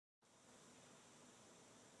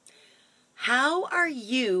How are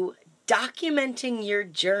you documenting your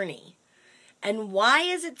journey? And why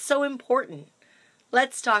is it so important?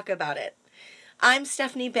 Let's talk about it. I'm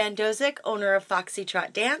Stephanie Bandozik, owner of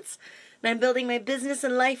Foxytrot Dance, and I'm building my business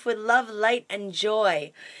and life with love, light, and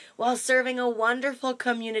joy while serving a wonderful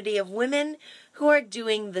community of women who are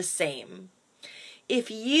doing the same. If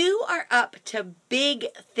you are up to big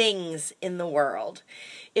things in the world,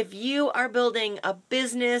 if you are building a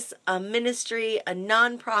business, a ministry, a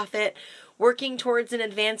nonprofit, working towards an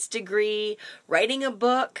advanced degree, writing a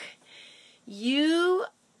book, you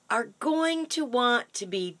are going to want to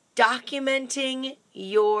be documenting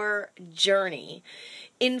your journey.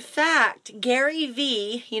 In fact, Gary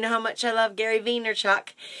Vee, you know how much I love Gary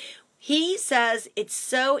Vaynerchuk, he says it's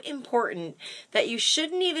so important that you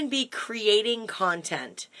shouldn't even be creating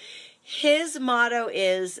content. His motto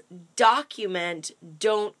is document,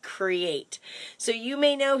 don't create. So you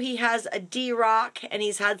may know he has a D-Rock, and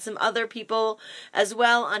he's had some other people as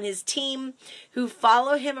well on his team who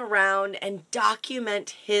follow him around and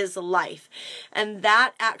document his life. And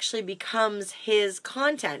that actually becomes his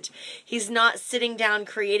content. He's not sitting down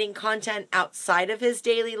creating content outside of his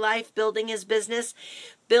daily life, building his business.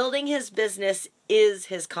 Building his business is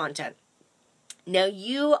his content. Now,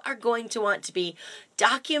 you are going to want to be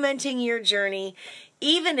documenting your journey,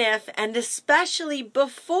 even if and especially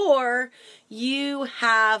before you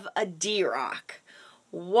have a D-Rock.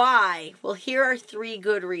 Why? Well, here are 3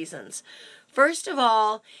 good reasons. First of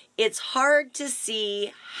all, it's hard to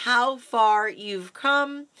see how far you've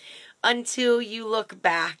come until you look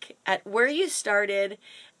back at where you started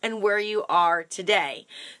and where you are today.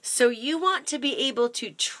 So you want to be able to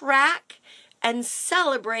track and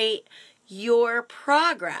celebrate your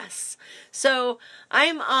progress. So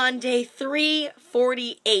I'm on day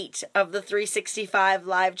 348 of the 365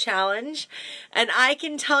 Live Challenge, and I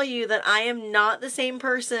can tell you that I am not the same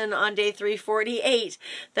person on day 348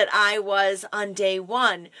 that I was on day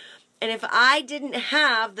 1. And if I didn't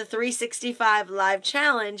have the 365 Live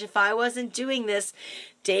Challenge, if I wasn't doing this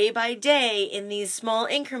day by day in these small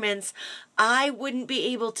increments, I wouldn't be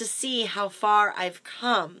able to see how far I've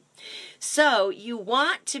come. So you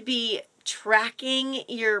want to be tracking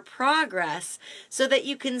your progress so that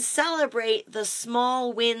you can celebrate the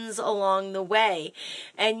small wins along the way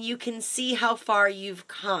and you can see how far you've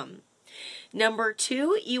come. Number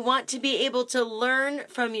 2, you want to be able to learn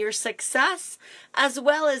from your success as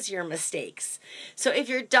well as your mistakes. So if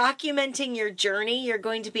you're documenting your journey, you're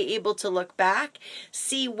going to be able to look back,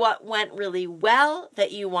 see what went really well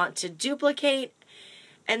that you want to duplicate,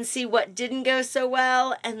 and see what didn't go so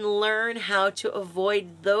well and learn how to avoid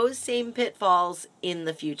those same pitfalls in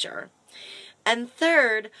the future. And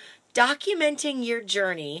third, documenting your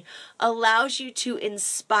journey allows you to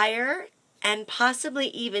inspire and possibly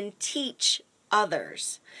even teach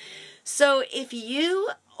others. So if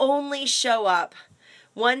you only show up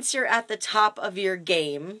once you're at the top of your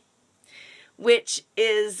game, which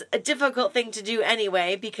is a difficult thing to do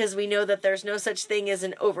anyway, because we know that there's no such thing as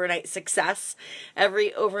an overnight success.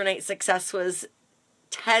 Every overnight success was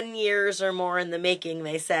 10 years or more in the making,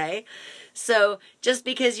 they say. So just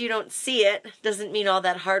because you don't see it doesn't mean all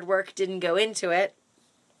that hard work didn't go into it.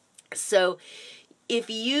 So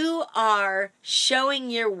if you are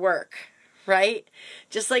showing your work, right?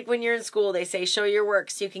 Just like when you're in school, they say show your work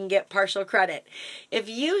so you can get partial credit. If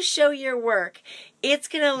you show your work, it's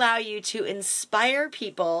going to allow you to inspire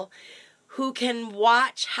people who can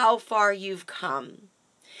watch how far you've come.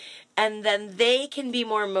 And then they can be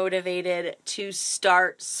more motivated to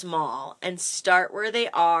start small and start where they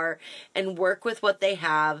are and work with what they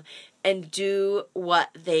have and do what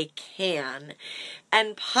they can.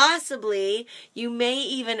 And possibly you may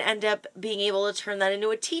even end up being able to turn that into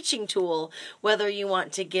a teaching tool, whether you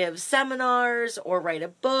want to give seminars or write a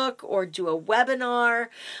book or do a webinar.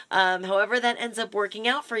 However that ends up working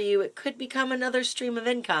out for you, it could become another stream of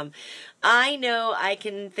income. I know I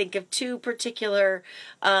can think of 2 particular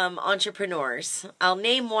entrepreneurs. I'll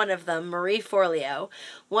name one of them, Marie Forleo.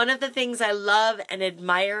 One of the things I love and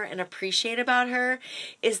admire and appreciate about her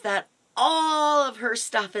is that all of her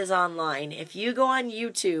stuff is online. If you go on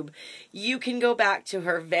YouTube, you can go back to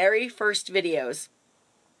her very first videos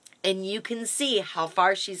and you can see how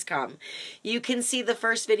far she's come. You can see the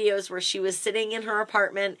first videos where she was sitting in her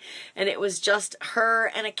apartment and it was just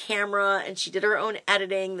her and a camera and she did her own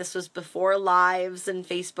editing. This was before lives and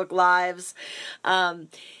Facebook lives.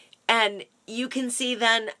 And you can see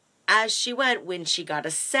then as she went, when she got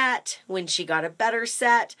a set, when she got a better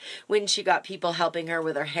set, when she got people helping her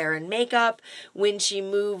with her hair and makeup, when she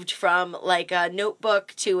moved from like a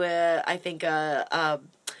notebook to I think a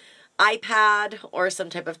iPad or some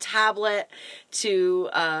type of tablet to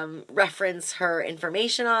reference her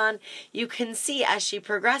information on. You can see as she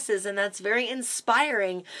progresses, and that's very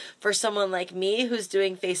inspiring for someone like me who's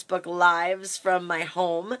doing Facebook Lives from my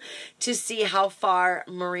home to see how far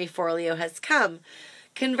Marie Forleo has come.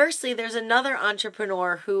 Conversely, there's another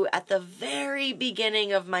entrepreneur who at the very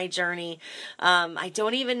beginning of my journey, I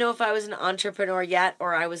don't even know if I was an entrepreneur yet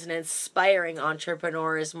or I was an aspiring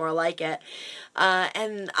entrepreneur is more like it.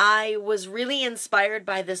 And I was really inspired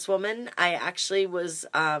by this woman. I actually was,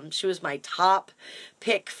 she was my top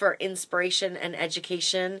pick for inspiration and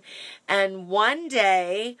education. And one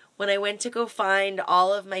day when I went to go find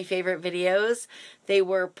all of my favorite videos, they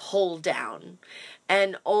were pulled down.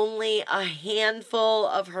 And only a handful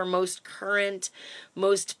of her most current,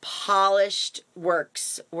 most polished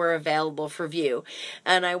works were available for view.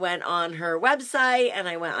 And I went on her website and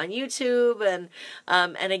I went on YouTube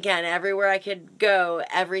and again, everywhere I could go,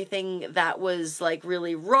 everything that was like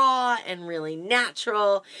really raw and really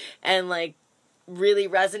natural and like really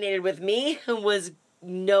resonated with me was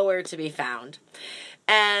nowhere to be found.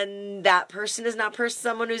 And that person is not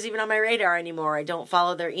someone who's even on my radar anymore. I don't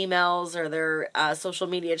follow their emails or their social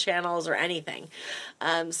media channels or anything.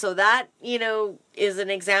 So that, you know, is an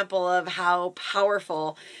example of how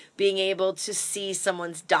powerful being able to see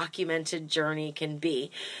someone's documented journey can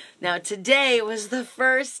be. Now, today was the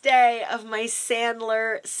first day of my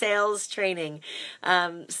Sandler sales training.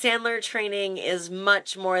 Sandler training is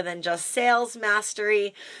much more than just sales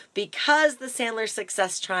mastery because the Sandler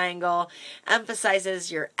Success Triangle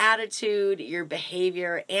emphasizes your attitude, your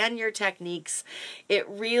behavior, and your techniques. It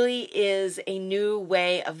really is a new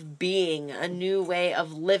way of being, a new way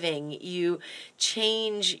of living. You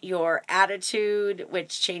change your attitude,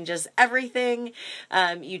 which changes everything.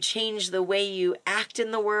 You change the way you act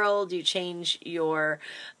in the world. You change your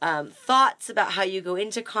thoughts about how you go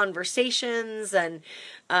into conversations, and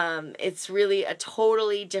it's really a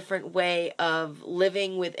totally different way of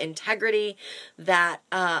living with integrity that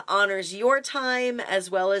honors your time as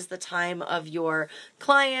well as the time of your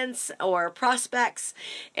clients or prospects.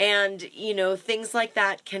 And, you know, things like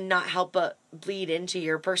that cannot help but bleed into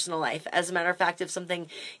your personal life. As a matter of fact, if something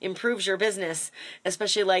improves your business,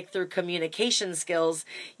 especially like through communication skills,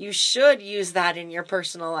 you should use that in your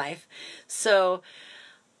personal life. So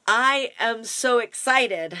I am so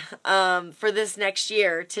excited for this next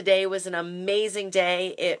year. Today was an amazing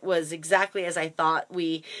day. It was exactly as I thought.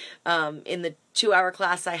 We, in the 2-hour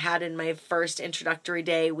class I had in my first introductory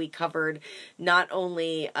day, we covered not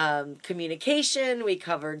only communication, we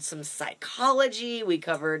covered some psychology, we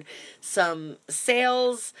covered some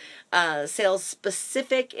sales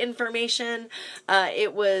specific information.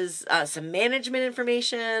 It was some management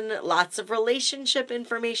information, lots of relationship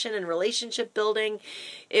information and relationship building.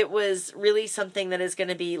 It was really something that is going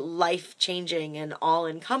to be life-changing and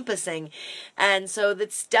all-encompassing. And so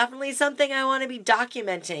that's definitely something I want to be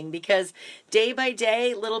documenting, because day by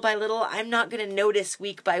day, little by little, I'm not going to notice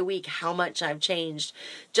week by week how much I've changed.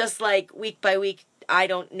 Just like week by week, I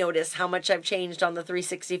don't notice how much I've changed on the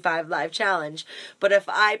 365 Live Challenge. But if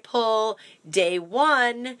I pull day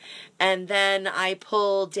 1, and then I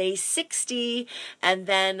pull day 60, and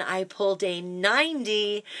then I pull day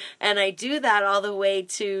 90, and I do that all the way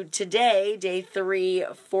to today, day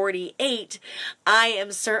 348, I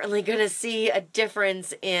am certainly going to see a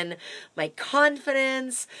difference in my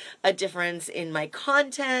confidence, a difference in my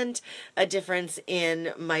content, a difference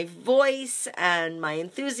in my voice and my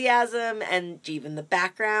enthusiasm, and even the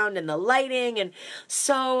background and the lighting, and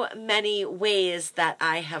so many ways that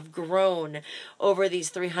I have grown over these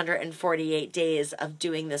 348 days of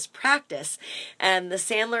doing this practice. And the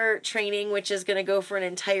Sandler training, which is going to go for an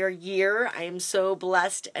entire year, I am so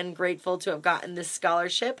blessed and grateful to have gotten this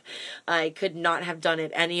scholarship. I could not have done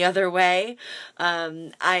it any other way.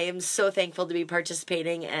 I am so thankful to be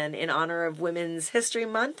participating, and in honor of Women's History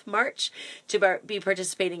Month, March, to be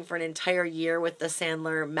participating for an entire year with the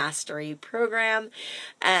Sandler Mastery Program.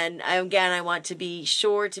 And again, I want to be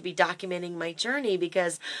sure to be documenting my journey,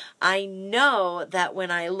 because I know that when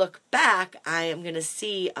I look back, I am going to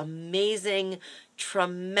see amazing,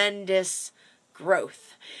 tremendous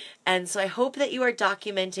growth. And so I hope that you are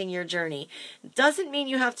documenting your journey. It doesn't mean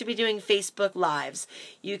you have to be doing Facebook Lives.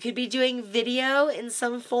 You could be doing video in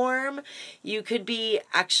some form. You could be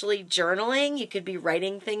actually journaling. You could be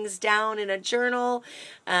writing things down in a journal.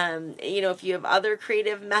 You know, if you have other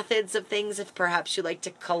creative methods of things, if perhaps you like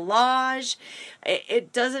to collage,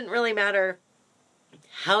 it doesn't really matter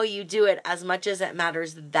how you do it as much as it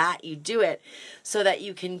matters that you do it, so that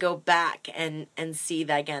you can go back and see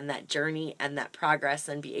that, again, that journey and that progress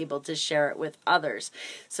and be able to share it with others.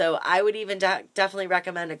 So I would even definitely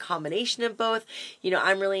recommend a combination of both. You know,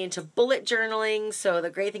 I'm really into bullet journaling. So the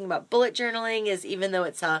great thing about bullet journaling is, even though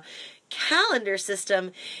it's a calendar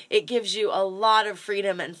system, it gives you a lot of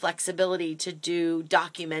freedom and flexibility to do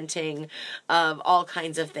documenting of all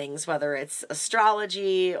kinds of things, whether it's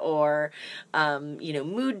astrology or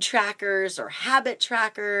mood trackers or habit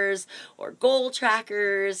trackers or goal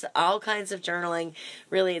trackers, all kinds of journaling.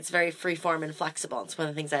 Really, it's very freeform and flexible. It's one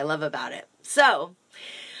of the things I love about it. So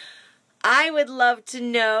I would love to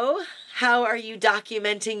know, how are you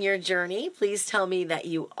documenting your journey? Please tell me that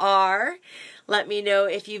you are. Let me know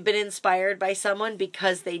if you've been inspired by someone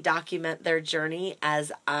because they document their journey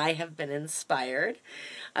as I have been inspired.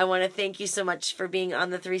 I want to thank you so much for being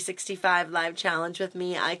on the 365 Live Challenge with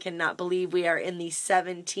me. I cannot believe we are in the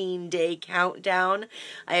 17-day countdown.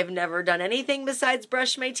 I have never done anything besides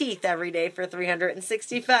brush my teeth every day for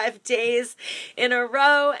 365 days in a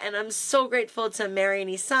row, and I'm so grateful to Mary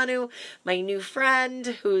Nisanu, my new friend,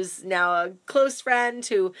 who's now a close friend,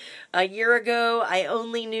 who a year ago I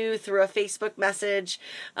only knew through a Facebook message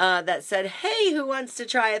that said, hey, who wants to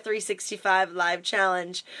try a 365 Live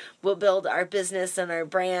Challenge? We'll build our business and our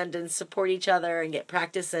brand and support each other and get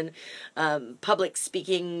practice in public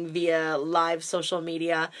speaking via live social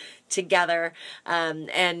media together.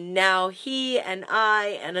 And now he and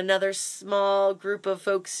I and another small group of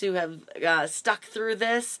folks who have stuck through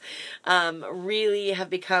this really have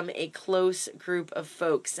become a close group of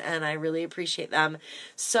folks, and I really appreciate them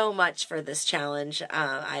so much for this challenge.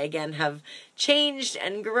 I again have changed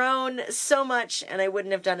and grown so much, and I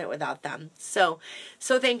wouldn't have done it without them. So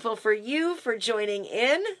thankful for you for joining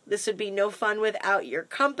in. This would be no fun without your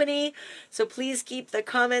company. So please keep the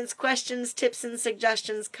comments, questions, tips, and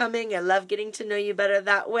suggestions coming. I love getting to know you better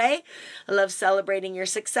that way. I love celebrating your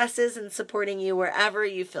successes and supporting you wherever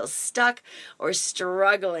you feel stuck or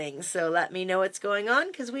struggling. So let me know what's going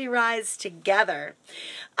on, because we rise together.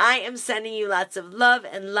 I am sending you lots of love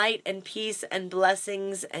and light and peace and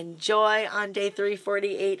blessings and joy on day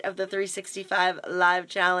 348 of the 365 Live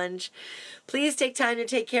Challenge. Please take time to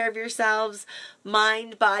take care of yourselves,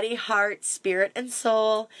 mind, body, heart, spirit, and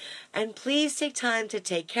soul. And please take time to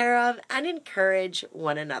take care of and encourage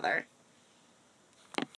one another.